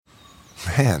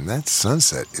Man, that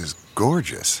sunset is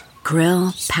gorgeous.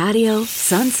 Grill, patio,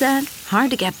 sunset.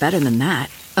 Hard to get better than that.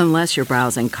 Unless you're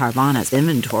browsing Carvana's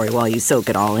inventory while you soak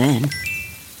it all in.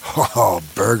 Oh,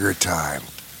 burger time.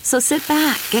 So sit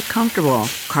back, get comfortable.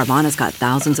 Carvana's got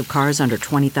thousands of cars under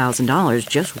 $20,000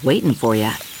 just waiting for you.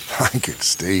 I could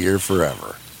stay here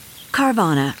forever.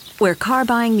 Carvana, where car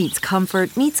buying meets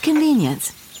comfort meets convenience.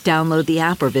 Download the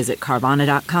app or visit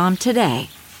Carvana.com today.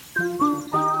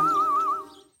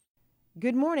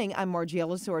 Good morning, I'm Margie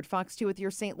Ellisor at Fox 2 with your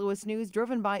St. Louis news,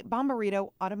 driven by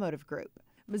Bommarito Automotive Group.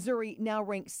 Missouri now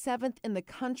ranks 7th in the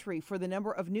country for the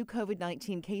number of new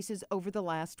COVID-19 cases over the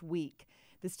last week.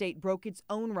 The state broke its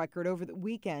own record over the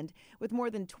weekend with more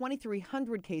than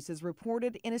 2,300 cases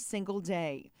reported in a single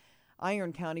day.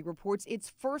 Iron County reports its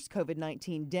first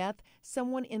COVID-19 death,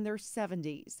 someone in their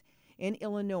 70s. In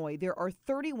Illinois, there are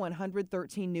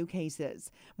 3,113 new cases.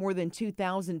 More than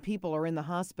 2,000 people are in the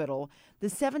hospital. The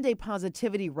 7-day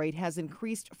positivity rate has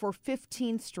increased for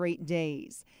 15 straight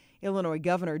days. Illinois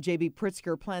Governor J.B.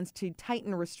 Pritzker plans to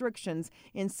tighten restrictions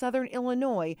in southern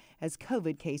Illinois as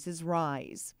COVID cases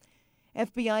rise.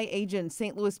 FBI agents,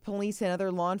 St. Louis police, and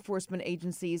other law enforcement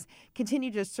agencies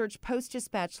continue to search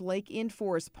Post-Dispatch Lake in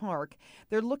Forest Park.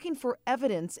 They're looking for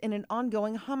evidence in an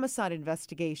ongoing homicide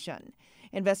investigation.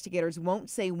 Investigators won't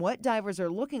say what divers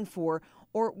are looking for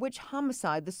or which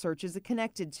homicide the search is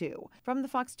connected to. From the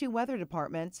Fox 2 Weather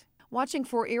Department, watching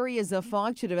for areas of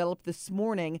fog to develop this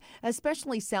morning,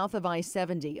 especially south of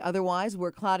I-70. Otherwise,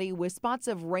 we're cloudy with spots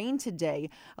of rain today,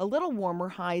 a little warmer,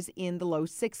 highs in the low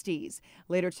 60s.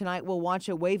 Later tonight, we'll watch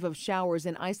a wave of showers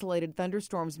and isolated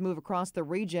thunderstorms move across the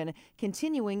region,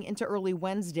 continuing into early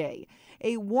Wednesday.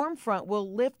 A warm front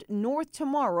will lift north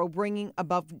tomorrow, bringing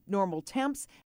above normal temps